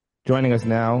Joining us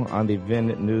now on the VIN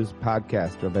News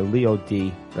podcast, Rabbi Leo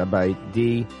Dee. Rabbi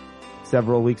Dee,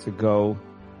 several weeks ago,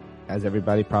 as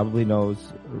everybody probably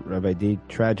knows, Rabbi Dee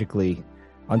tragically,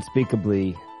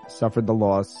 unspeakably suffered the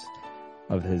loss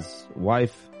of his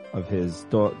wife, of his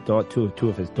two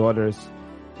of his daughters,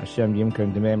 Hashem Yimker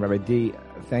and Demem. Rabbi Dee,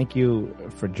 thank you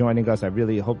for joining us. I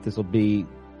really hope this will be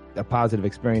a positive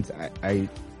experience.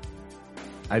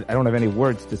 I don't have any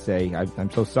words to say. I'm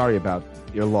so sorry about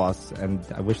your loss, and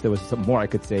I wish there was some more I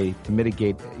could say to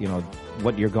mitigate,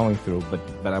 what you're going through. But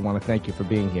I want to thank you for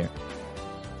being here.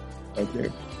 Thank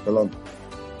you. Shalom.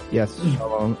 Yes,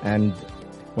 shalom. And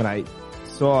when I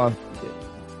saw,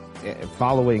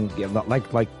 following,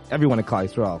 like everyone in Klal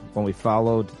Yisrael, when we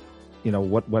followed,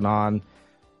 what went on,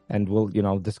 and we'll,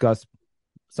 discuss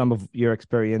some of your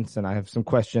experience, and I have some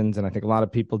questions, and I think a lot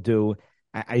of people do.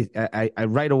 I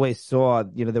right away saw,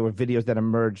 there were videos that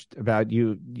emerged about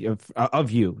you doing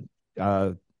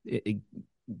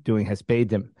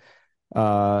Hespedim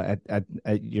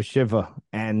at your Shiva,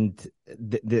 and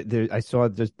I saw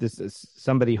this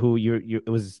somebody who it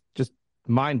was just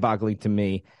mind-boggling to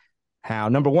me how,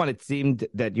 number one, it seemed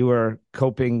that you were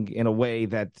coping in a way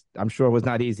that I'm sure was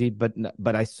not easy, but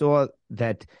I saw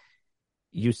that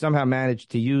you somehow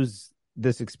managed to use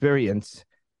this experience.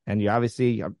 And you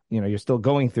obviously, you're still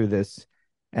going through this,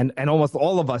 and almost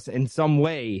all of us in some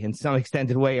way, in some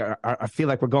extended way, I feel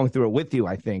like we're going through it with you,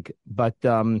 I think. But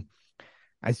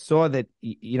I saw that,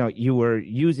 you were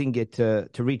using it to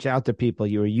reach out to people.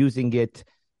 You were using it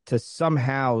to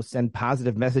somehow send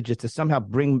positive messages, to somehow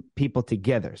bring people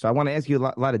together. So I want to ask you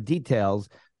a lot of details,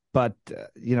 but,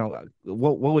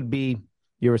 what would be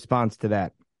your response to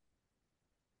that?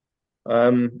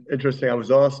 Interesting. I was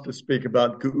asked to speak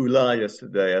about Geula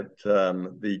yesterday at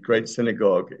the Great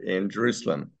Synagogue in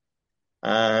Jerusalem.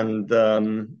 And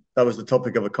that was the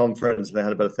topic of a conference. They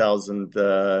had about 1,000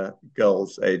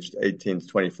 girls aged 18 to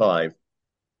 25.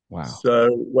 Wow. So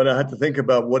when I had to think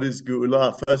about what is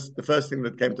Geula, the first thing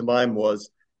that came to mind was,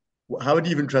 how would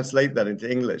you even translate that into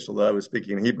English? Although I was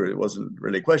speaking in Hebrew, it wasn't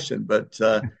really a question. But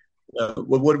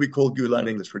what do we call Geula in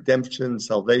English? Redemption,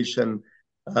 salvation.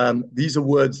 These are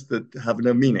words that have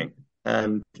no meaning,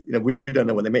 and we don't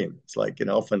know what they mean. It's like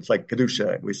often it's like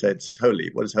kedusha. We say it's holy.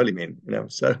 What does holy mean?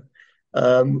 So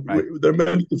right. There are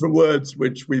many different words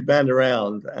which we band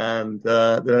around, and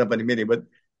they don't have any meaning. But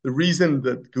the reason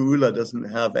that Geula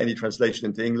doesn't have any translation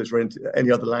into English or into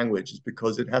any other language is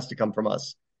because it has to come from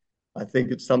us. I think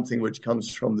it's something which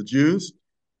comes from the Jews,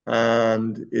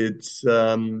 and it's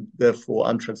therefore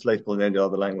untranslatable in any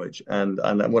other language. And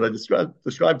what I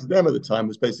described to them at the time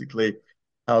was basically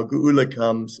how Geula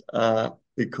comes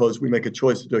because we make a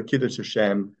choice to do a Kiddush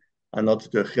Hashem and not to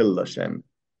do a Chillul Hashem.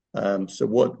 So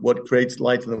what creates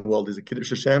light in the world is a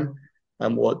Kiddush Hashem,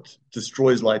 and what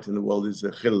destroys light in the world is a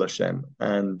Chillul Hashem.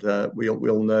 And we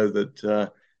all know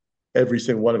that every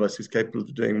single one of us is capable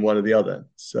of doing one or the other.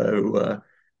 So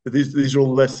but these are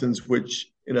all lessons which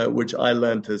I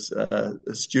learned as a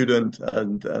student,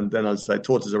 and then as I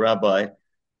taught as a rabbi.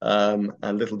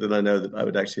 And little did I know that I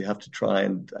would actually have to try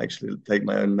and actually take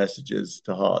my own messages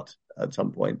to heart at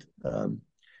some point.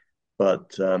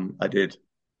 But I did.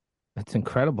 That's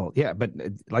incredible. Yeah, but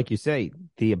like you say,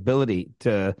 the ability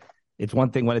to, it's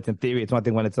one thing when it's in theory, it's one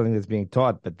thing when it's something that's being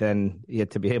taught, but then you have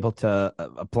to be able to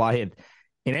apply it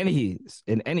in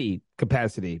any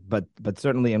capacity, but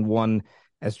certainly in one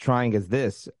as trying as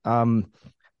this.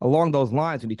 Along those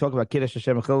lines, when you talk about Kiddush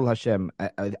Hashem and Chillul Hashem,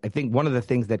 I think one of the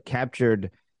things that captured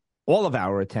all of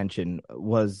our attention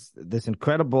was this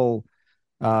incredible,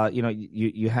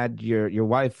 you had your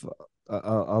wife,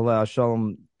 Allah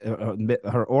Shalom,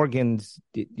 her organs,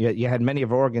 you had many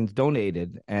of her organs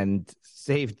donated and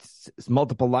saved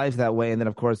multiple lives that way. And then,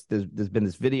 of course, there's been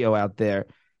this video out there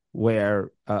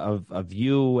where of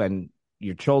you and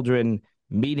your children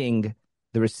meeting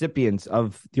the recipients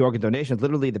of the organ donations,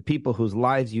 literally the people whose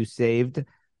lives you saved,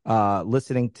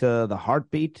 listening to the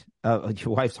heartbeat,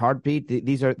 your wife's heartbeat.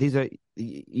 These are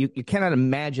you cannot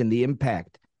imagine the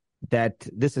impact that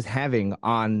this is having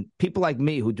on people like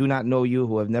me who do not know you,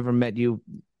 who have never met you,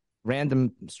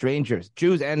 random strangers,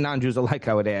 Jews and non-Jews alike,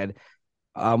 I would add.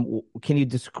 Can you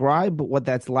describe what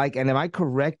that's like? And am I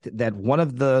correct that one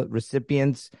of the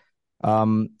recipients,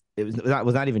 it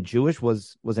was not even Jewish,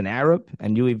 was an Arab,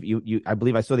 and you I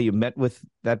believe I saw that you met with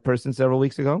that person several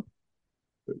weeks ago?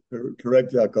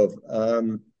 Correct,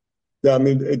 Yaakov. Yeah, I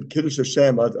mean, in Kiddush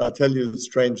Hashem, I'll tell you the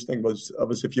strange thing was,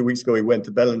 obviously, a few weeks ago, we went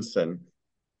to Bellinson,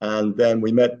 and then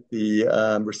we met the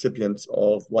recipients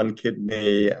of one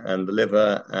kidney and the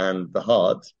liver and the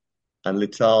heart, and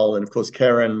Lital, and of course,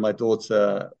 Karen, my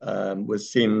daughter,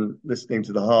 was seen listening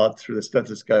to the heart through the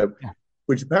stethoscope. Yeah.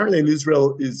 which apparently in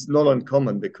Israel is not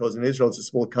uncommon because in Israel it's a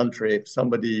small country. If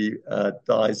somebody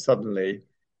dies suddenly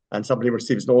and somebody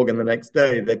receives an organ the next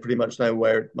day, they pretty much know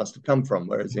where it must have come from.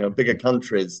 Whereas, bigger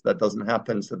countries, that doesn't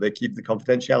happen. So they keep the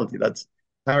confidentiality. That's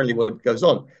apparently what goes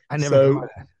on. I never thought So of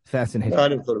that. Fascinating. no, I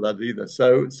never thought about it either.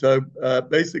 So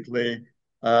basically,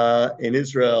 in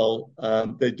Israel,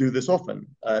 they do this often,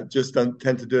 just don't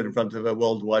tend to do it in front of a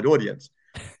worldwide audience.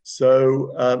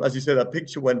 So, as you said, that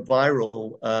picture went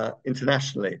viral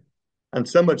internationally. And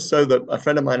so much so that a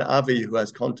friend of mine, Avi, who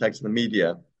has contacts in the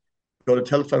media, got a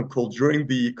telephone call during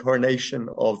the coronation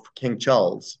of King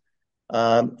Charles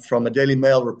from a Daily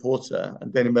Mail reporter.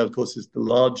 And Daily Mail, of course, is the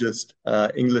largest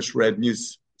English read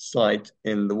news site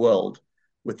in the world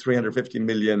with 350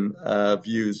 million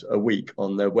views a week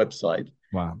on their website.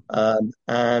 Wow.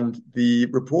 And the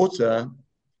reporter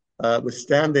was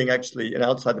standing actually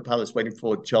outside the palace waiting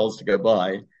for Charles to go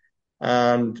by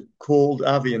and called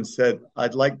Avi and said,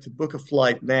 I'd like to book a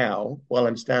flight now while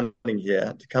I'm standing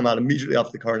here to come out immediately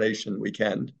after the coronation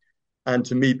weekend and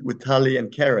to meet with Tali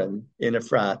and Karen in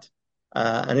Efrat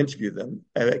and interview them.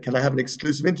 Can I have an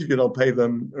exclusive interview and I'll pay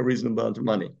them a reasonable amount of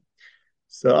money?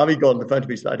 So Avi got on the phone to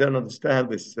me and said, I don't understand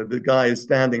this. So the guy is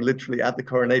standing literally at the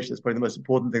coronation. It's probably the most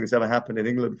important thing that's ever happened in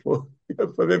England for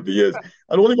 50 years.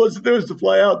 And all he wants to do is to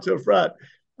fly out to Efrat.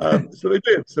 So they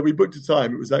did. So we booked a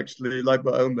time. It was actually like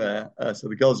Omer. So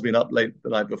the girls had been up late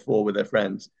the night before with their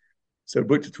friends. So we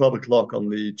booked at 12 o'clock on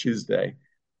the Tuesday.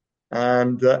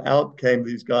 And out came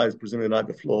these guys, presumably the night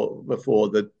before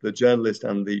the journalist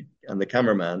and the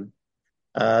cameraman.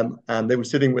 And they were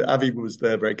sitting with Avi was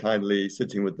there very kindly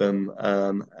sitting with them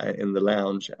in the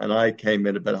lounge. And I came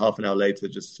in about half an hour later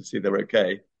just to see they were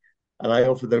okay. And I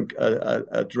offered them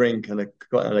a drink and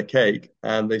a cake.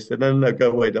 And they said, no,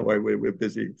 go away. Don't worry, we're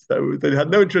busy. So they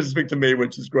had no interest in speaking to me,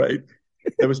 which is great.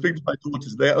 They were speaking to my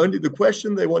daughters. The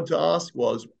question they want to ask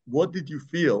was, what did you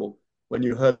feel when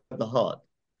you heard the heart?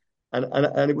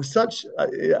 And it was such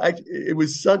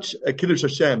a Kiddush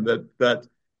Hashem that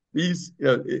these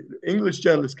English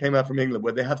journalists came out from England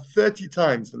where they have 30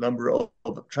 times the number of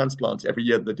transplants every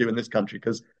year that they do in this country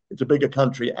because it's a bigger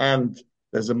country and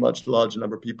there's a much larger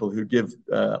number of people who give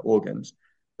organs.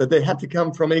 But they had to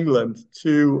come from England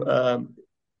to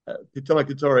Pitoma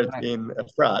Ketoret in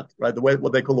Efrat, right?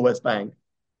 What they call the West Bank,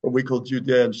 what we call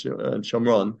Judea and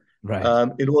Shomron,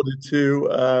 right. in order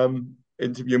to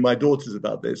interview my daughters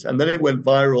about this. And then it went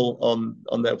viral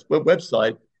on their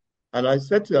website. And I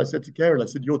said to Karen, I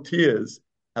said, your tears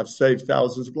have saved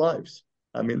thousands of lives.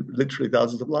 I mean, literally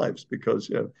thousands of lives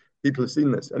because, people have seen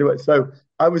this. Anyway, so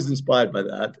I was inspired by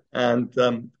that.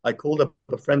 And I called up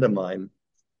a friend of mine,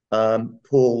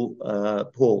 Paul,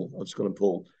 I'll just call him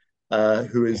Paul,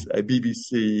 who is a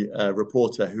BBC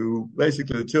reporter who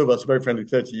basically the two of us were very friendly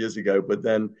 30 years ago, but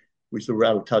then we sort of were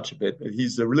out of touch a bit.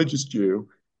 He's a religious Jew,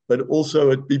 but also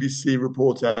a BBC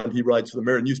reporter, and he writes for the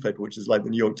Mirror newspaper, which is like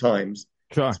the New York Times.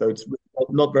 Sure. So it's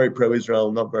not very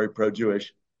pro-Israel, not very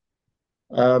pro-Jewish.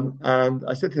 And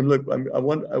I said to him, look, I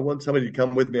want somebody to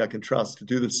come with me I can trust to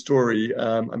do this story.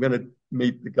 I'm going to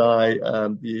meet the guy,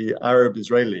 the Arab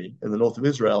Israeli in the north of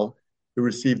Israel who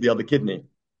received the other kidney.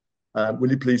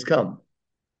 Will you please come?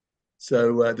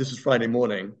 So this was Friday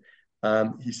morning.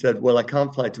 He said, well, I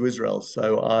can't fly to Israel.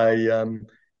 So I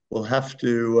will have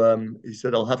to, he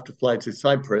said, I'll have to fly to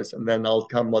Cyprus and then I'll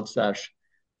come Motzei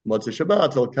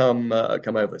Shabbat, I'll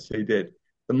come over. So he did.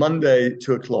 The Monday,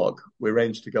 2 o'clock, we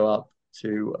arranged to go up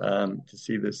to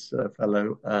see this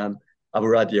fellow, Abu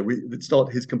Radia. It's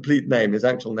not his complete name. His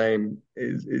actual name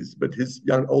is but his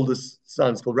oldest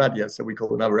son's called Radia, so we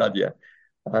call him Abu Radia.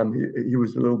 He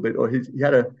was a little bit, or he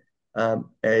had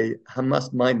a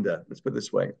Hamas minder, let's put it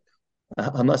this way, a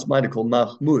Hamas minder called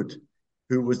Mahmoud,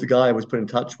 who was the guy I was put in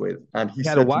touch with. And he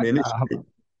said to me initially,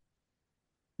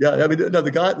 yeah, I mean, no,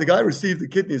 the guy received the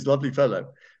kidney is a lovely fellow,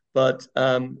 but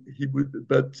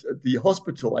the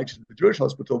hospital, actually the Jewish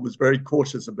hospital, was very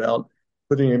cautious about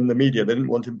putting him in the media. They didn't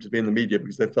want him to be in the media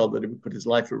because they felt that it would put his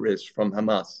life at risk from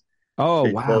Hamas. Oh,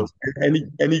 because wow.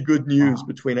 any good news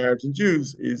between Arabs and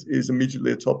Jews is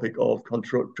immediately a topic of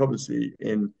controversy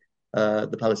in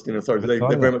the Palestinian Authority.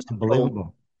 They're very much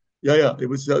unbelievable. Yeah. It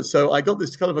was so I got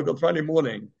this call. I got Friday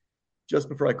morning, just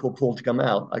before I called Paul to come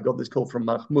out. I got this call from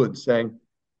Mahmoud saying,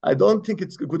 I don't think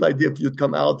it's a good idea for you to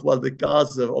come out while the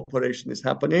Gaza operation is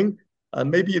happening.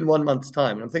 Maybe in 1 month's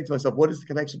time. And I'm thinking to myself, what is the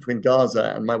connection between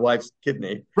Gaza and my wife's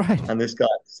kidney and this guy?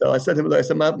 So I said to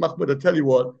him, Mahmoud, I'll tell you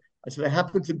what. I said, I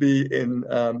happen to be in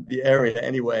the area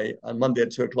anyway on Monday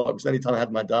at 2 o'clock. It was the only time I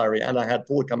had my diary, and I had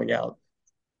Paul coming out.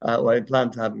 I had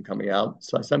planned to have him coming out.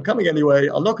 So I said, I'm coming anyway.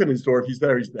 I'll knock on his door. If he's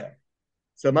there, he's there.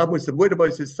 So Mahmoud said, wait about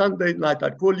it. He says, Sunday night,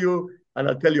 I'd call you. and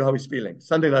I'll tell you how he's feeling.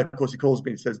 Sunday night, of course, he calls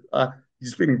me and says,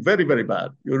 he's feeling very, very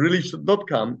bad. You really should not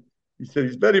come. He said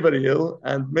he's very, very ill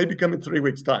and maybe come in 3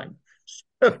 weeks' time.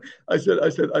 So I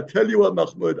said, I tell you what,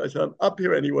 Mahmoud, I said, I'm up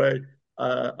here anyway.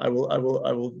 I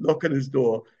will knock on his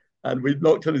door. And we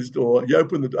knocked on his door. He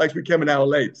opened the door. Actually, we came an hour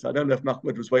late. So I don't know if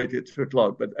Mahmoud was waiting at 2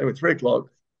 o'clock, but anyway, 3 o'clock,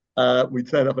 we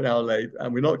turned up an hour late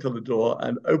and we knocked on the door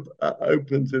and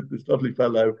opens it, this lovely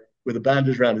fellow with a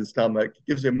bandage around his stomach,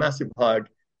 gives him a massive hug.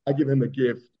 I give him a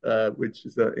gift, which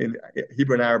is in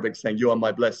Hebrew and Arabic saying, you are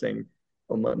my blessing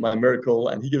or my miracle.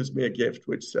 And he gives me a gift,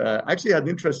 which actually had an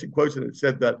interesting quote in it. It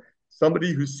said that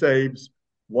somebody who saves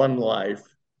one life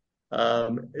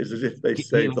is as if they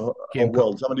saved the whole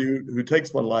world. Somebody who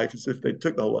takes one life is as if they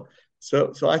took the whole world.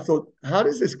 So I thought, how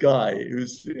does this guy,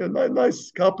 who's a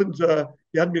nice carpenter,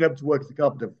 he hadn't been able to work as a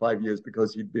carpenter for 5 years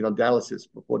because he'd been on dialysis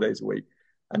for 4 days a week.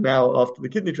 And now after the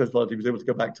kidney transplant, he was able to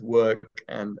go back to work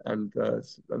and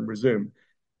resume.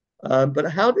 But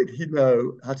how did he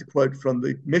know how to quote from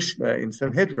the Mishnah in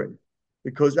Sanhedrin?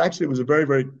 Because actually it was a very,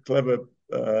 very clever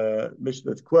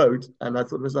Mishnah quote. And I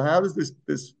thought, how does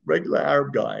this regular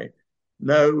Arab guy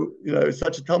know,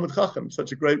 such a Talmud Chacham,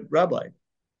 such a great rabbi?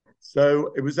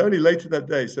 So it was only later that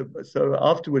day. So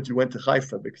afterwards we went to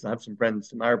Haifa because I have some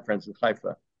Arab friends in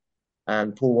Haifa.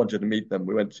 And Paul wanted to meet them.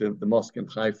 We went to the mosque in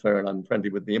Haifa and I'm friendly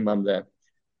with the imam there.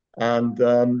 And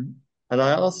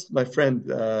I asked my friend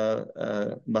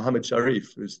Mohammed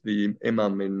Sharif, who's the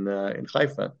imam in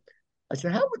Haifa, I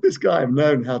said, how would this guy have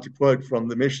known how to quote from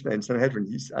the Mishnah in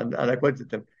Sanhedrin? And I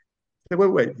quoted him. I said,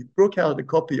 wait. He broke out a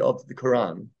copy of the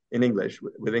Quran in English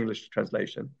with English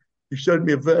translation. He showed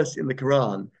me a verse in the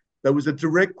Quran that was a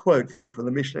direct quote from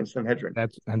the Mishnah in Sanhedrin.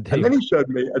 And then he showed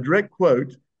me a direct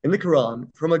quote in the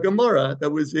Quran from a Gemara that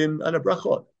was in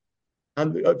Brachot.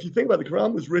 And if you think about it, the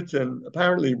Quran was written,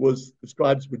 apparently the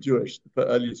scribes were Jewish, the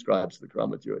early scribes of the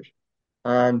Quran were Jewish.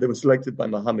 And they were selected by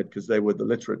Muhammad because they were the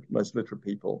most literate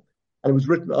people. And it was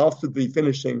written after the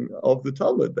finishing of the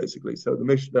Talmud, basically. So the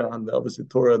Mishnah and obviously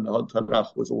Torah and the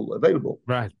Tanakh was all available.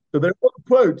 Right. So there are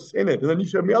quotes in it. And then he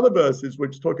showed me other verses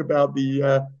which talk about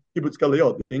the Kibbutz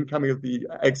Galuyot, the incoming of the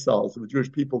exiles of the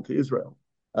Jewish people to Israel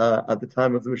at the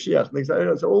time of the Mashiach. And things like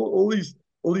that. So all these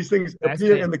things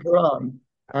appear in the Quran.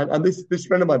 And this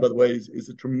friend of mine, by the way, is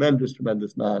a tremendous,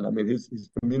 tremendous man. I mean, his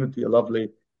community are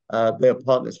lovely. They are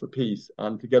partners for peace.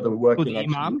 And together we're working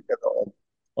together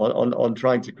on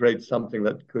trying to create something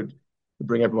that could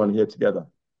bring everyone here together.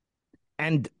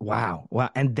 And wow.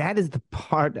 And that is the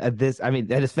part of this. I mean,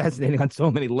 that is fascinating on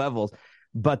so many levels.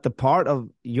 But the part of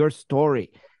your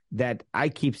story that I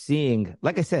keep seeing,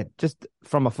 like I said, just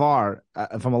from afar,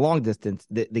 from a long distance,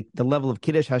 the level of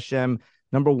Kiddush Hashem,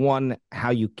 number one, how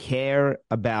you care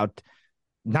about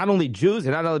not only Jews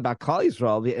and not only about Klal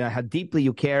Yisrael, how deeply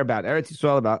you care about Eretz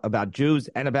Yisrael, about Jews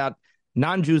and about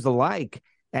non-Jews alike.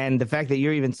 And the fact that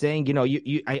you're even saying,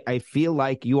 I feel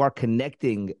like you are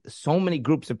connecting so many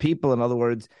groups of people. In other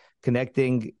words,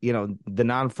 connecting, the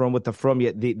non-from with the from.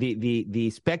 The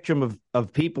spectrum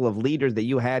of people, of leaders that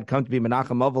you had come to be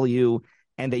Menachem Oval you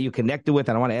and that you connected with.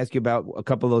 And I want to ask you about a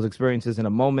couple of those experiences in a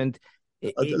moment.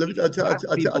 I'll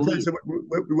tell you. So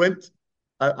we went.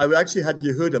 I actually had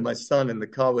Yehuda, my son, in the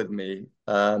car with me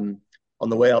on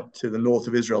the way up to the north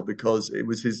of Israel because it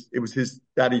was his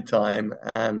daddy time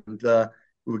and.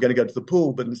 We were going to go to the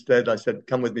pool, but instead I said,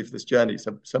 come with me for this journey.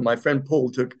 So my friend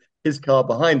Paul took his car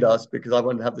behind us because I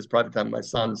wanted to have this private time with my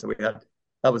son. So that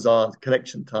was our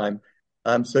connection time.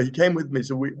 So he came with me.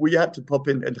 So we had to pop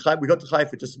in, and we got to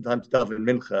Haifa just in time to daven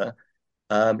mincha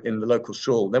in the local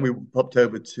shul. Then we popped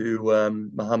over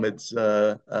to Muhammad's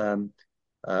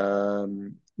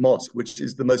mosque, which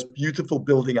is the most beautiful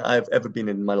building I've ever been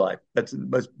in my life. That's the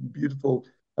most beautiful.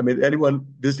 I mean, anyone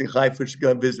visiting Haifa should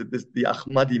go and visit the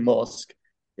Ahmadi Mosque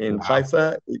in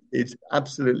Haifa. It's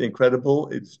absolutely incredible.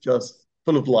 It's just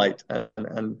full of light.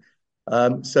 And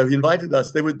so he invited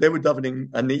us. They were davening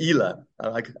a Ne'ilah.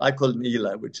 I call it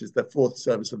Ne'ilah, which is the fourth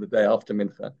service of the day after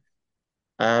Mincha.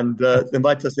 And they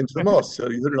invited us into the mosque. So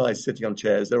Yehuda and I sitting on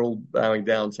chairs. They're all bowing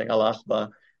down, saying Allah Akbar.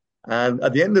 And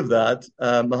at the end of that,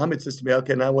 Muhammad says to me,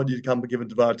 okay, now I want you to come and give a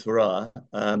Dvar Torah.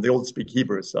 They all speak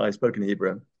Hebrew, so I spoke in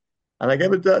Hebrew. And I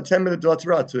gave a 10-minute Dvar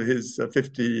Torah to his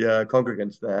 50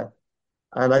 congregants there.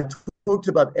 And I talked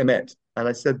about Emet. And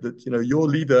I said that, your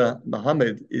leader,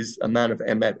 Muhammad, is a man of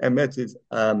Emet. Emet is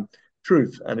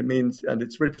truth. And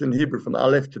it's written in Hebrew from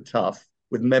Aleph to Taf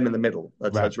with Mem in the middle.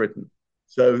 That's how it's written.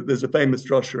 So there's a famous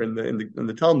drasha in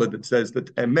the Talmud that says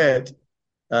that Emet,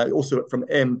 also from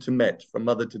Em to Met, from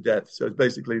mother to death. So it's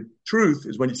basically truth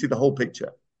is when you see the whole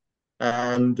picture.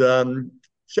 And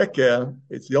Sheker,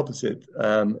 it's the opposite.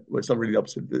 Well, it's not really the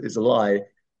opposite. It's a lie.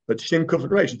 But Shin, Kuf, and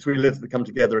Resh are three letters that come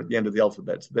together at the end of the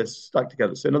alphabet. So they're stuck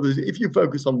together. So in other words, if you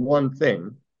focus on one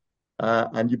thing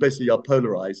and you basically are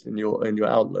polarized in your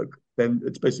outlook, then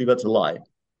it's basically that's a lie.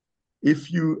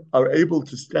 If you are able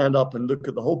to stand up and look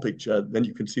at the whole picture, then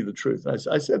you can see the truth.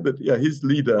 I said that his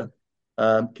leader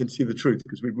can see the truth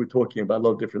because we were talking about a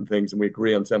lot of different things and we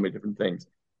agree on so many different things.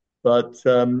 But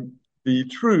the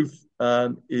truth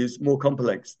is more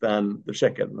complex than the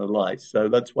sheker and the lie. So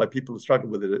that's why people struggle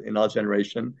with it in our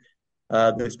generation.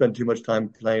 They spend too much time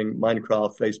playing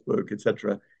Minecraft, Facebook,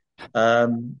 etc.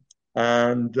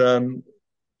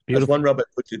 As one rabbi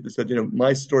put it, they said,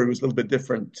 my story was a little bit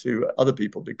different to other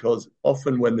people because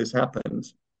often when this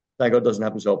happens, thank God it doesn't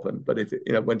happen so often, but if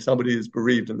when somebody is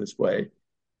bereaved in this way,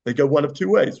 they go one of two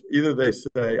ways. Either they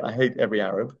say, I hate every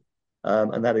Arab,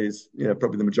 and that is,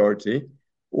 probably the majority,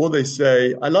 or they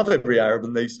say, I love every Arab,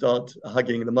 and they start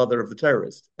hugging the mother of the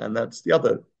terrorist, and that's the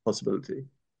other possibility.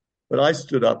 But I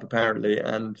stood up apparently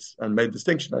and made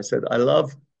distinction. I said, I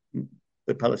love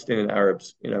the Palestinian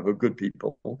Arabs, who are good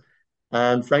people.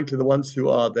 And frankly, the ones who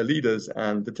are their leaders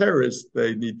and the terrorists,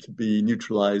 they need to be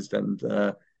neutralized and,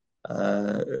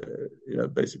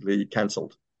 basically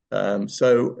cancelled.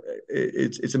 So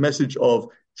it's a message of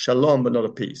shalom, but not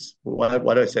of peace. Why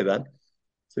do I say that?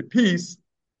 So peace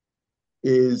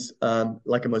is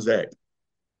like a mosaic.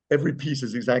 Every piece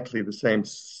is exactly the same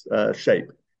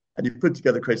shape. And you put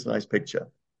together creates a nice picture.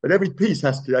 But every piece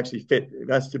has to actually fit.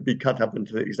 It has to be cut up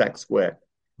into the exact square.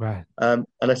 Right. And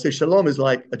I say shalom is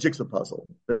like a jigsaw puzzle.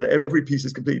 Every piece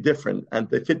is completely different and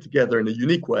they fit together in a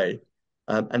unique way.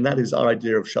 And that is our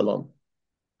idea of shalom.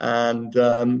 And,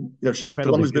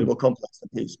 shalom is a bit more complex than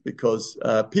peace because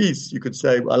peace, you could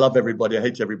say, I love everybody, I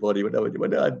hate everybody,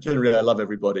 generally I love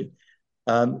everybody.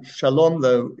 Shalom,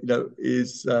 though,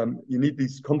 is you need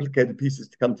these complicated pieces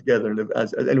to come together. And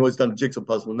as anyone who's done a jigsaw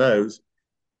puzzle knows,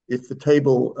 if the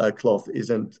table cloth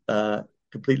isn't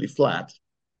completely flat,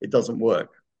 it doesn't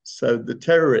work. So the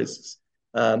terrorists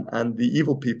and the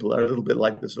evil people are a little bit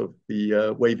like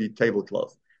the wavy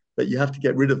tablecloth. That you have to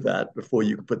get rid of that before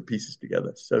you can put the pieces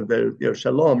together. So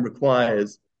shalom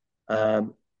requires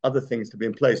other things to be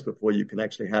in place before you can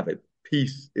actually have it.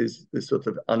 Peace is this sort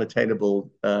of unattainable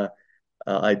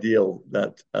ideal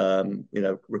that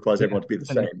requires everyone to be the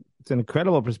same. It's an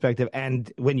incredible perspective.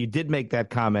 And when you did make that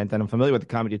comment, and I'm familiar with the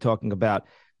comment you're talking about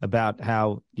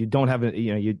how you don't have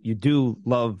you do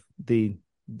love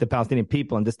the Palestinian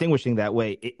people and distinguishing that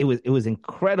way, it was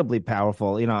incredibly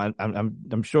powerful.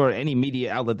 I'm sure any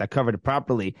media outlet that covered it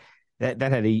properly, that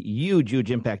had a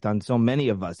huge impact on so many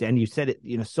of us. And you said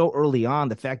it, so early on,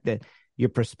 the fact that your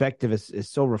perspective is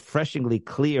so refreshingly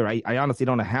clear. I honestly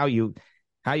don't know how you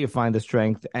find the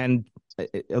strength. And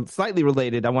slightly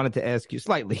related, I wanted to ask you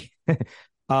slightly.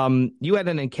 You had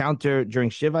an encounter during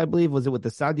Shiva, I believe. Was it with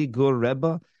the Sadi Gur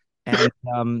Rebbe?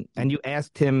 And you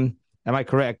asked him, am I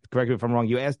correct? Correct me if I'm wrong.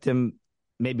 You asked him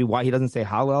maybe why he doesn't say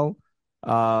Hallel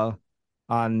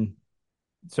on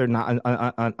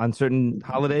certain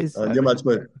holidays. Yom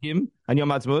Ha'atzmaut. On Yom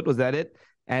Ha'atzmaut, was that it?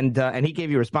 And he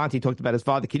gave you a response. He talked about his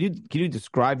father. Can you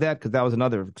describe that? Because that was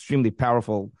another extremely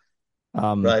powerful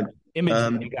right. image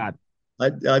that you got. I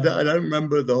don't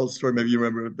remember the whole story. Maybe you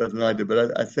remember it better than I do.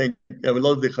 But I think a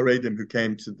lot of the Haredim who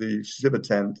came to the Shiva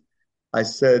tent, I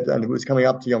said, and who was coming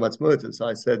up to Yom Ha'atzmaut, so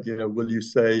I said, will you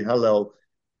say Hallel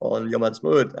on Yom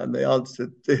Ha'atzmaut? And they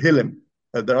answered Tehillim.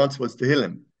 Their answer was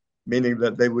Tehillim, meaning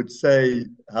that they would say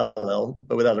Hallel,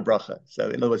 but without a bracha. So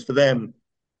in other words, for them,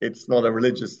 it's not a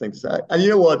religious thing to say. And you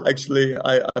know what? Actually,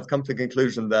 I've come to the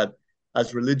conclusion that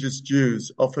as religious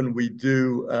Jews, often we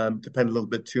do depend a little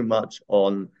bit too much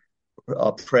on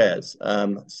our prayers.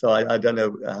 So I don't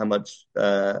know how much,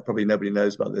 probably nobody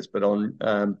knows about this, but on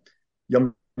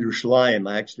Yom Yerushalayim,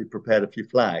 I actually prepared a few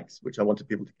flags, which I wanted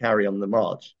people to carry on the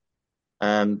march.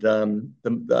 And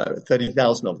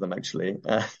 30,000 of them, actually,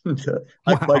 and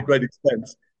at quite great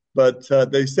expense. But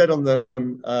they said on them,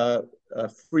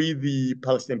 free the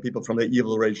Palestinian people from their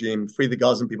evil regime, free the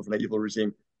Gazan people from their evil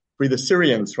regime, free the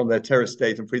Syrians from their terrorist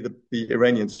state, and free the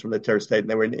Iranians from their terrorist state. And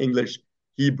they were in English,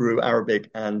 Hebrew, Arabic,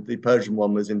 and the Persian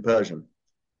one was in Persian.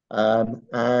 I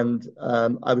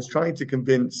was trying to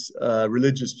convince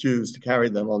religious Jews to carry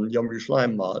them on Yom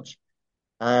Yerushalayim March.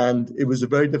 And it was a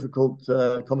very difficult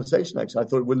conversation, actually. I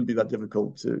thought it wouldn't be that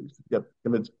difficult to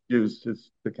convince Jews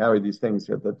to carry these things,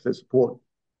 to support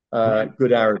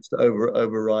good Arabs to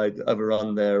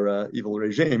overrun their evil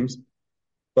regimes.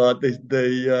 But they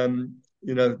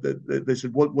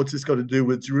said, what's this got to do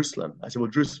with Jerusalem? I said,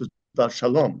 well, Jerusalem is about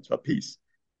shalom, it's about peace.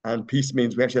 And peace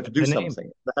means we actually have to do something.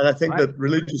 And I think that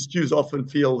religious Jews often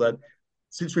feel that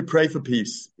since we pray for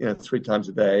peace, 3 times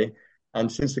a day, And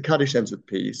since the Kaddish ends with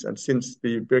peace, and since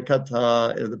the Birkat,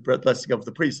 the blessing of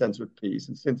the priest ends with peace,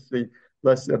 and since the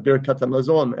blessing of Birkat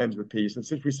Hamazon ends with peace, and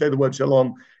since we say the word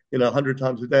Shalom, 100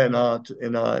 times a day in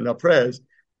our prayers,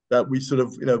 that we sort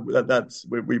of,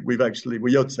 we've actually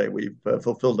we've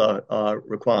fulfilled our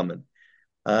requirement.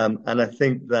 And I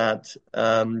think that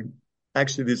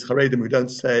actually these Haredim who don't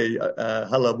say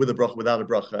Halal with a bracha, without a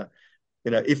bracha,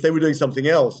 if they were doing something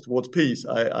else towards peace,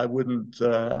 I wouldn't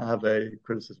have a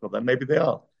criticism of that. Maybe they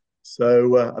are.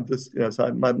 So I'm just,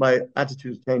 so my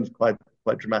attitude has changed quite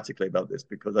dramatically about this,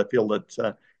 because I feel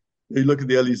that you look at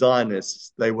the early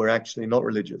Zionists, they were actually not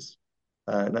religious,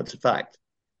 and that's a fact.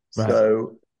 Right.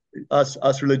 So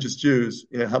us religious Jews,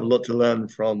 have a lot to learn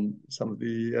from some of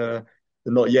the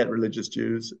not yet religious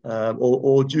Jews,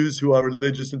 or Jews who are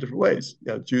religious in different ways.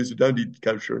 Jews who don't eat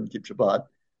kosher and keep Shabbat,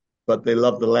 but they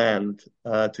love the land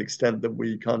to the extent that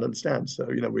we can't understand. So,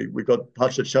 we got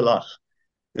Parshat Shalach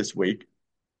this week,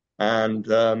 and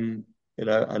and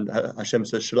Hashem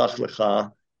says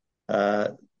Shalach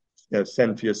lecha,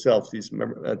 send for yourself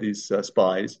these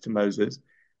spies to Moses,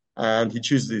 and he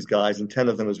chooses these guys, and 10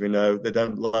 of them, as we know, they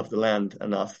don't love the land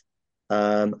enough.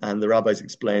 And the rabbis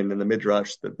explain in the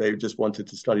Midrash that they just wanted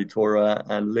to study Torah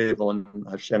and live on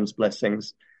Hashem's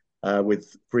blessings,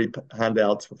 with free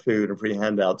handouts for food and free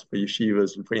handouts for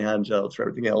yeshivas and free handouts for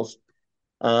everything else.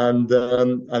 And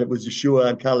it was Yeshua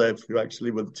and Caleb who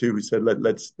actually were the two who said,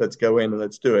 let's go in and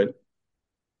let's do it.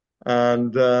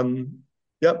 And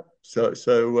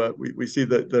so we see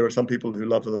that there are some people who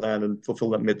love the land and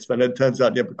fulfill that mitzvah. And it turns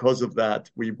out, because of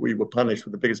that, we were punished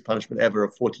with the biggest punishment ever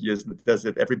of 40 years in the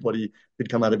desert. Everybody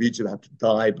who'd come out of Egypt had to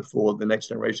die before the next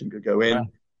generation could go in.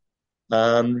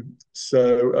 Wow.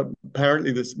 So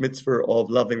apparently this mitzvah of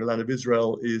loving the land of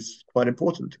Israel is quite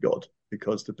important to God,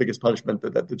 because the biggest punishment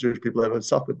that the Jewish people ever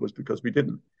suffered was because we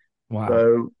didn't. Wow.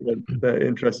 So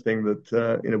interesting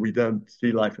that we don't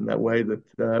see life in that way,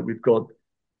 that we've got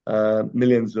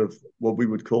millions of what we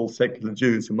would call secular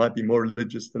Jews who might be more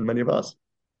religious than many of us.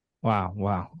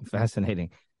 Wow.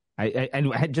 Fascinating.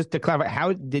 And just to clarify,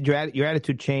 how did your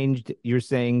attitude changed? You're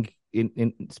saying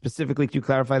in specifically, to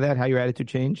clarify that, how your attitude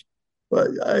changed? Well,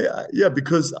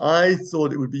 because I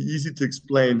thought it would be easy to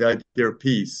explain the idea of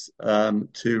peace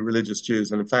to religious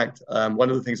Jews. And in fact, one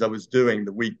of the things I was doing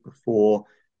the week before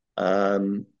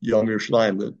Yom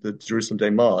Yerushalayim, the Jerusalem Day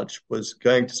March, was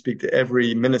going to speak to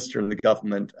every minister in the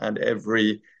government and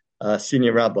every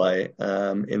senior rabbi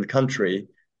in the country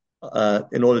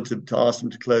in order to ask them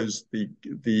to close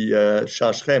the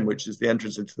Shar Shechem, which is the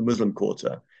entrance into the Muslim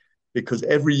quarter, because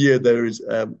every year there is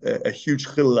a huge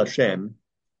Chillul Hashem,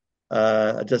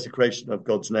 a desecration of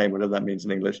God's name, whatever that means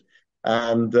in English,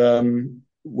 and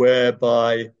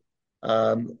whereby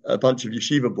a bunch of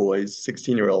yeshiva boys,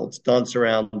 16-year-olds, dance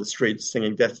around the streets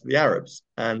singing "Death to the Arabs."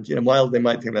 And while they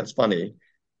might think that's funny,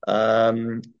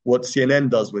 what CNN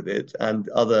does with it and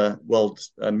other world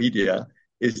media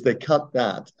is they cut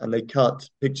that, and they cut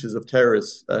pictures of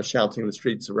terrorists shouting in the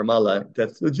streets of Ramallah,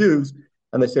 "Death to the Jews,"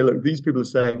 and they say, "Look, these people are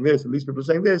saying this, and these people are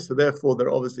saying this, so therefore they're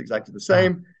obviously exactly the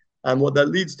same." And what that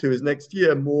leads to is next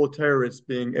year more terrorists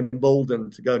being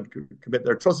emboldened to go and commit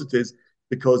their atrocities,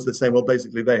 because they're saying, well,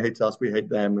 basically they hate us, we hate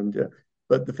them. And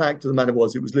but the fact of the matter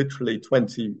was, it was literally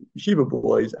 20 yeshiva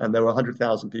boys, and there were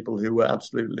 100,000 people who were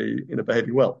absolutely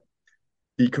behaving well.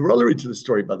 The corollary to the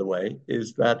story, by the way,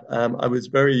 is that I was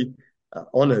very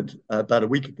honored about a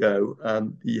week ago.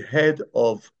 The head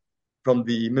from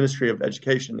the Ministry of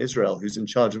Education in Israel, who's in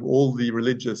charge of all the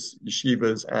religious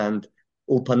yeshivas and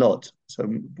ulpanot, so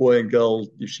boy and girl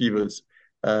yeshivas,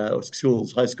 or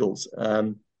schools, high schools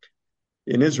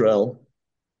in Israel,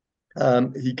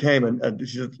 he came and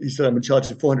he said, "I'm in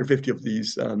charge of 450 of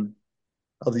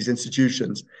these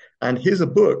institutions, and here's a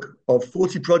book of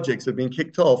 40 projects that have been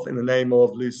kicked off in the name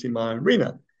of Lucy, Maya, and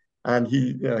Rena." And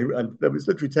and there was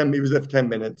literally he was there for 10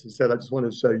 minutes. He said, "I just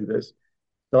wanted to show you this."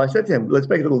 So I said to him, "Let's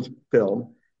make a little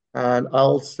film, and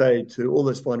I'll say to all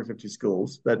those 450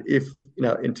 schools that if,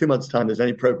 in 2 months' time, there's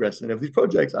any progress in any of these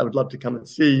projects, I would love to come and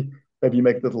see. Maybe you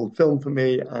make a little film for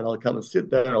me, and I'll come and sit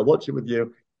there, and I'll watch it with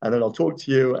you, and then I'll talk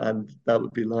to you, and that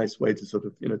would be a nice way to sort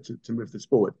of, to move this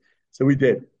forward." So we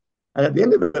did. And at the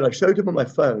end of it, I showed him on my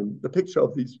phone the picture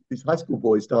of these high school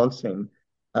boys dancing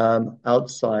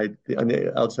outside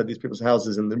these people's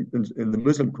houses in the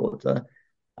Muslim quarter.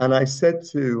 And I said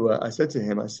to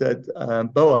him,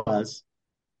 "Boaz,"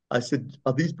 I said,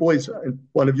 "are these boys in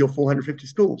one of your 450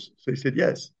 schools?" So he said,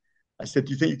 "Yes." I said,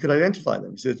 "Do you think you could identify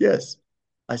them?" He said, "Yes."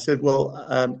 I said, "Well,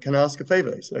 can I ask a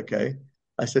favor?" He said, "Okay."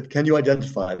 I said, "Can you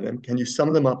identify them? Can you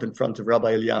sum them up in front of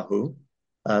Rabbi Eliyahu,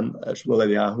 Shmuel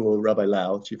Eliyahu, or Rabbi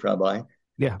Lau, chief rabbi,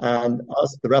 Yeah. and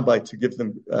asked the rabbi to give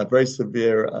them a very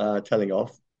severe telling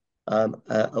off,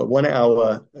 a 1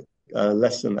 hour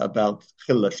lesson about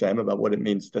Chil Hashem, about what it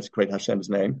means to desecrate Hashem's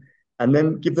name, and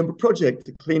then give them a project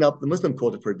to clean up the Muslim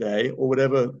quarter for a day or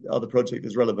whatever other project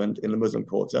is relevant in the Muslim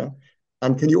quarter.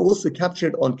 And can you also capture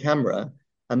it on camera?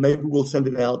 And maybe we'll send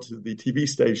it out to the TV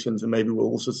stations and maybe we'll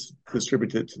also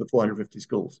distribute it to the 450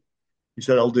 schools. He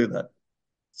said, I'll do that.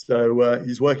 So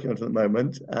he's working on it at the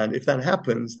moment. And if that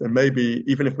happens, then maybe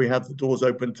even if we have the doors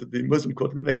open to the Muslim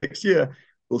quarter next year,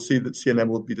 we'll see that CNN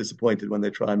will be disappointed when they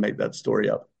try and make that story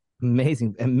up.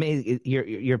 Amazing, amazing.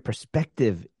 Your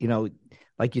perspective,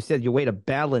 like you said, your way to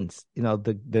balance,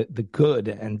 the good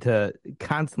and to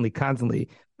constantly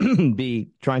be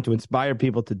trying to inspire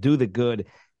people to do the good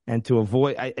and to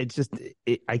avoid.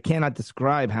 I cannot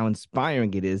describe how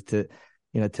inspiring it is to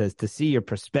see your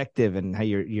perspective and how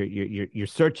you're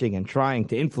searching and trying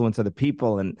to influence other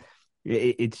people, and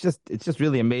it's just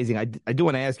really amazing. I do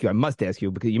want to ask you. I must ask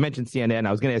you because you mentioned CNN.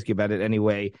 I was going to ask you about it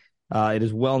anyway. It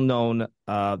is well known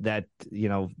that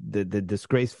the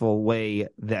disgraceful way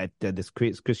that this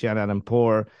Christiane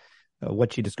Amanpour,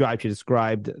 what she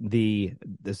described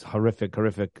this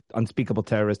horrific, unspeakable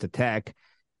terrorist attack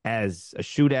as a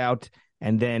shootout,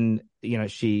 and then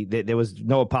there was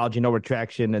no apology, no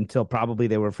retraction until probably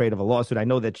they were afraid of a lawsuit. I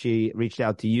know that she reached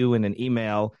out to you in an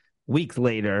email weeks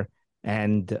later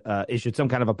and issued some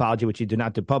kind of apology, which she did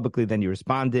not do publicly. Then you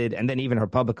responded. And then even her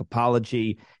public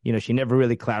apology, she never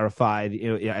really clarified.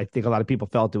 I think a lot of people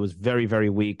felt it was very, very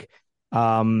weak.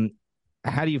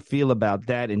 How do you feel about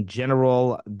that in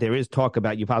general? There is talk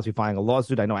about you possibly filing a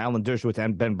lawsuit. I know Alan Dershowitz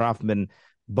and Ben Brafman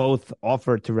both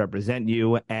offered to represent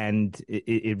you, and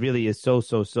it really is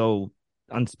so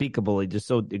unspeakable. It's just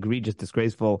so egregious,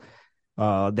 disgraceful,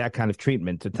 that kind of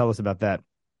treatment. So tell us about that.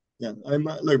 Yeah,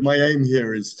 look, my aim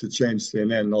here is to change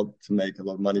CNN, not to make a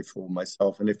lot of money for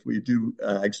myself. And if we do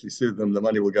actually sue them, the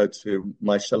money will go to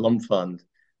my Shalom Fund,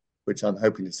 which I'm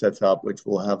hoping to set up, which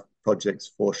will have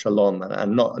projects for Shalom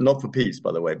and not for peace,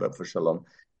 by the way, but for Shalom.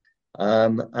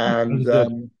 Yeah,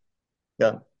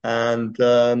 and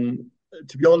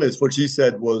to be honest, what she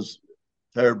said was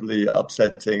terribly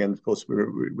upsetting, and of course we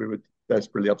were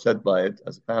desperately upset by it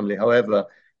as a family. However,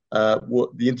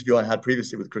 the interview I had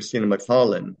previously with Christina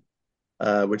McFarlane,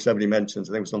 which nobody mentions,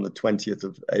 I think it was on the 20th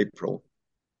of April,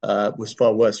 was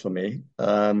far worse for me.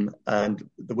 And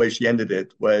the way she ended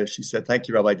it, where she said, "Thank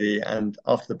you, Rabbi Dee, and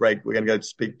after the break, we're going to go to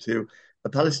speak to a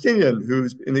Palestinian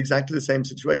who's in exactly the same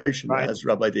situation as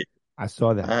Rabbi Dee." I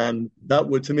saw that. And that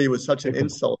to me was such an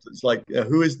insult. It's like,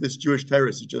 who is this Jewish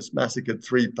terrorist who just massacred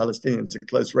 3 Palestinians at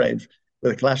close range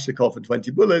with a Kalashnikov and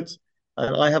 20 bullets?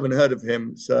 And I haven't heard of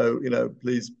him. So,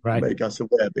 please make us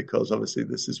aware, because obviously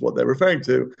this is what they're referring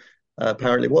to.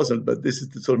 Apparently it wasn't, but this is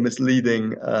the sort of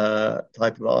misleading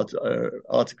type of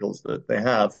articles that they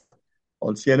have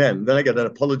on CNN. Then I get an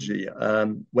apology.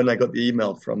 When I got the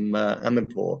email from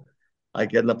Amanpour, I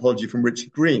get an apology from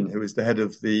Richard Green, who is the head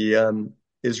of the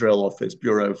Israel office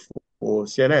bureau for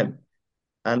CNN.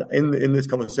 And in this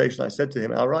conversation, I said to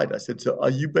him, all right, I said, so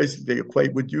are you basically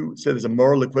would you say there's a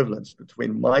moral equivalence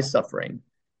between my suffering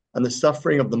and the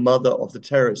suffering of the mother of the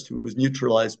terrorist who was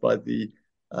neutralized by the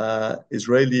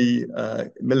Israeli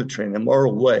military in a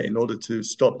moral way in order to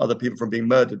stop other people from being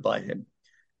murdered by him?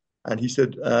 And he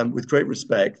said, with great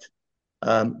respect,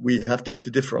 we have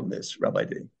to differ on this, Rabbi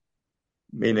Dee,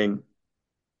 meaning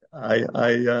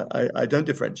I don't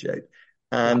differentiate.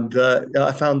 And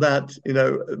I found that,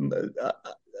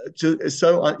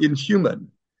 so inhuman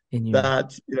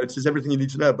that, it says everything you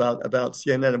need to know about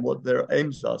CNN and what their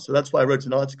aims are. So that's why I wrote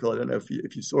an article. I don't know if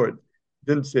you saw it.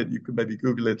 Didn't see it. You could maybe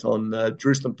Google it on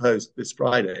Jerusalem Post this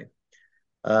Friday.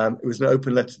 It was an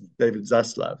open letter to David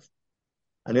Zaslav.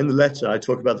 And in the letter, I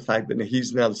talk about the fact that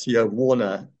he's now the CEO of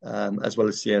Warner, as well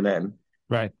as CNN.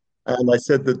 Right. And I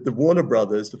said that the Warner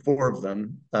brothers, the 4 of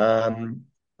them,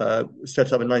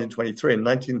 set up in 1923. In the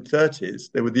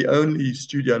 1930s, they were the only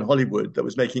studio in Hollywood that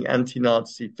was making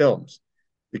anti-Nazi films,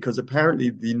 because apparently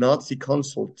the Nazi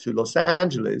consul to Los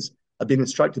Angeles had been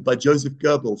instructed by Joseph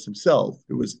Goebbels himself,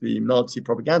 who was the Nazi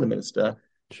propaganda minister,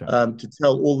 to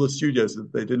tell all the studios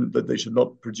that they should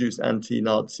not produce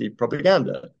anti-Nazi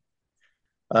propaganda.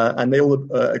 And they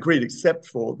all agreed, except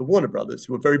for the Warner brothers,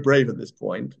 who were very brave at this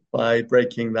point by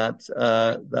breaking that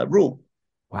rule.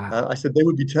 Wow. I said they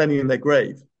would be turning in their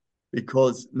grave,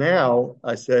 because now,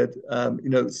 I said,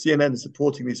 CNN is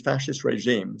supporting these fascist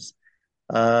regimes.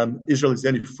 Israel is the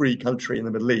only free country in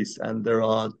the Middle East, and there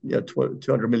are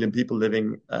 200 million people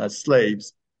living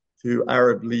slaves to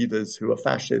Arab leaders who are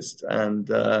fascist and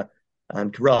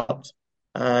corrupt.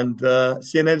 and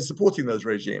CNN is supporting those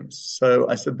regimes. So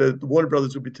I said the Warner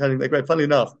Brothers will be telling their great. Funnily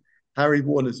enough, Harry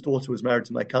Warner's daughter was married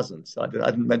to my cousin, so I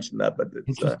didn't mention that, but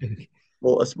it's Interesting.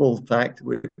 a small fact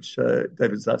which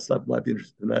David Zaslav might be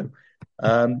interested to know.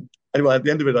 Anyway, at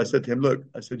the end of it, I said to him, "Look,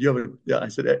 I said I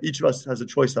said each of us has a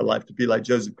choice in life to be like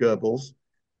Joseph Goebbels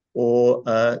or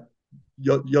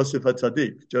Yosef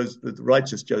HaTzadik, Joseph, the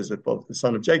righteous Joseph of the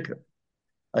son of Jacob."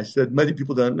 I said, many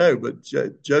people don't know, but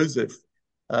Joseph,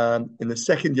 in the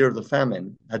second year of the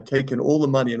famine, had taken all the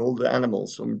money and all the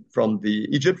animals from the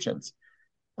Egyptians.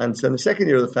 And so in the second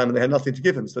year of the famine, they had nothing to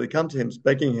give him. So they come to him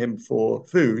begging him for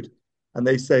food. And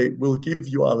they say, we'll give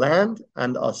you our land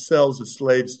and ourselves as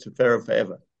slaves to Pharaoh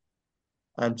forever.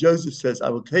 And Joseph says, I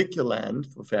will take your land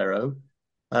for Pharaoh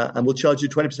and we'll charge you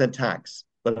 20% tax,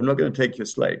 but I'm not going to take your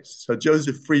slaves. So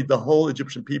Joseph freed the whole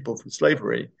Egyptian people from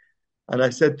slavery. And I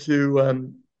said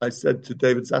to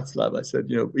David Zaslav, I said,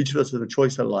 each of us has a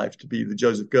choice in life to be the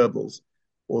Joseph Goebbels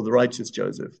or the righteous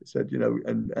Joseph. I said,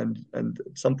 and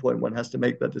at some point one has to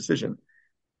make that decision.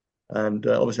 And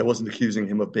obviously I wasn't accusing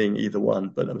him of being either one,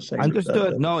 but I was saying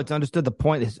Understood. No, it's understood. The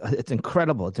point is, it's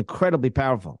incredible. It's incredibly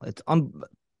powerful. I'm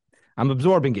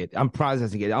absorbing it. I'm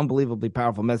processing it. Unbelievably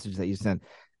powerful message that you sent.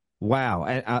 Wow.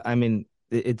 I mean,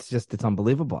 it's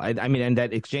unbelievable. I mean, and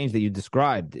that exchange that you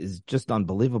described is just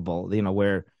unbelievable.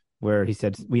 Where he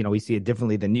said, we see it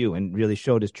differently than you, and really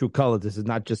showed his true color. This is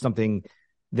not just something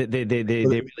that they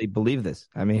really believe this.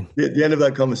 I mean, at the end of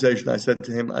that conversation, I said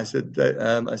to him, I said,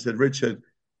 Richard,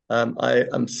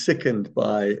 I'm sickened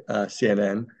by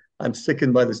CNN. I'm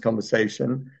sickened by this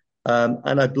conversation.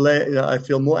 And I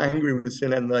feel more angry with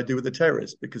CNN than I do with the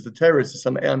terrorists, because the terrorist is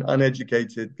some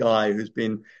uneducated guy who's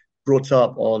been brought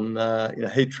up on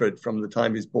hatred from the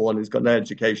time he's born, who's got no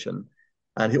education,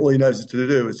 and all he knows to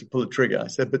do is to pull a trigger. I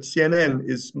said, but CNN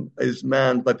is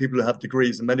manned by people who have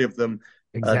degrees, and many of them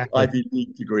exactly. Ivy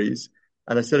League degrees.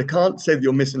 And I said, I can't say that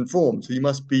you're misinformed, so you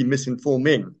must be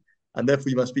misinforming, and therefore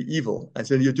you must be evil. I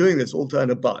said, you're doing this all to earn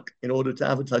a buck in order to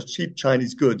advertise cheap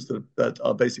Chinese goods that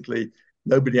are basically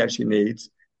nobody actually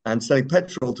needs, and selling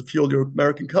petrol to fuel your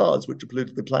American cars, which are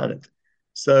polluting the planet.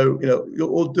 So, you're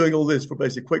all doing all this for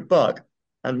basically a quick buck.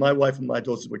 And my wife and my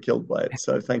daughters were killed by it.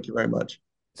 So thank you very much.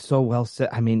 So well said.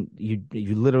 I mean, you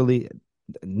literally,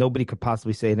 nobody could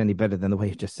possibly say it any better than the way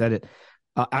you just said it.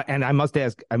 And I must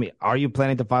ask, I mean, are you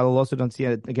planning to file a lawsuit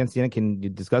against CNN? Can you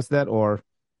discuss that, or?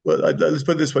 Well, let's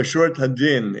put it this way. Shurat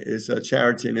Hadin is a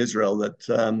charity in Israel that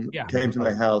came to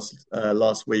my house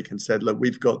last week and said, look,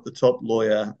 we've got the top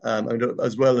lawyer,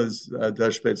 as well as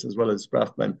Dershowitz, as well as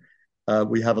Brafman.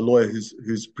 We have a lawyer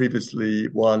who's previously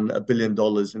won $1 billion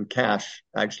in cash,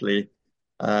 actually,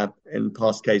 in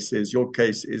past cases. Your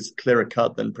case is clearer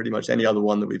cut than pretty much any other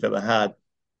one that we've ever had.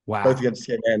 Wow. Both against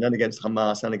CNN and against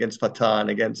Hamas and against Fatah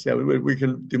and against, we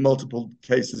can do multiple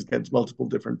cases against multiple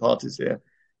different parties here.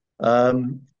 They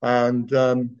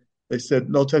said,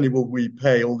 not only will we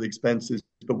pay all the expenses,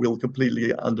 but we'll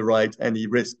completely underwrite any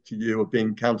risk to you of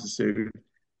being countersued.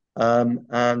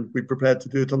 And we're prepared to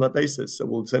do it on that basis. So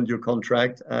we'll send you a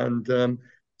contract. And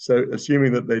so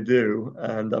assuming that they do,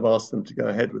 and I've asked them to go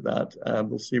ahead with that,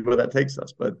 we'll see where that takes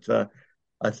us. But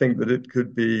I think that it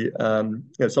could be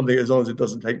something, as long as it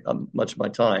doesn't take much of my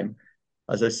time.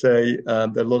 As I say, there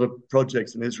are a lot of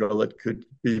projects in Israel that could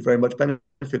be very much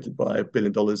benefited by $1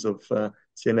 billion of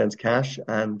CNN's cash,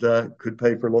 and could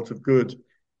pay for a lot of good,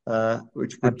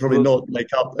 which would probably not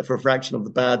make up for a fraction of the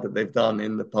bad that they've done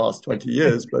in the past 20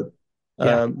 years, but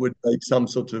would make some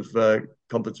sort of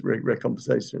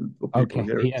recompensation for people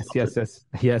here.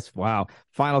 Yes. Wow.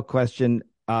 Final question.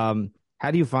 How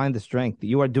do you find the strength?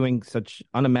 You are doing such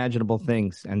unimaginable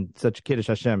things and such Kiddush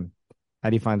Hashem. How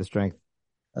do you find the strength?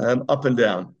 Up and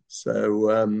down. So,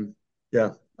 I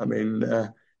mean,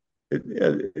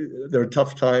 there are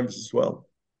tough times as well.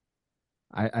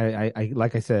 I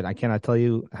like I said, I cannot tell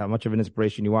you how much of an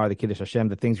inspiration you are, the Kiddush Hashem,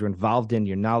 the things you're involved in,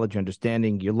 your knowledge, your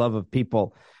understanding, your love of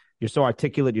people. You're so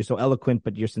articulate, you're so eloquent,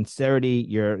 but your sincerity,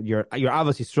 you're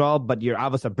obviously Yisrael, but you're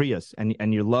Avos Abrius,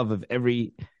 and your love of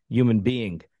every human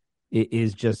being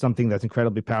is just something that's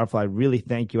incredibly powerful. I really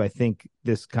thank you. I think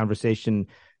this conversation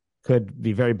could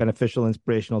be very beneficial,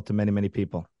 inspirational to many, many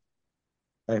people.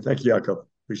 Thank you, Yaakov.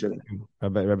 Appreciate it.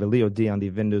 Rabbi Leo Dee on the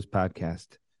Vin News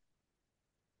podcast.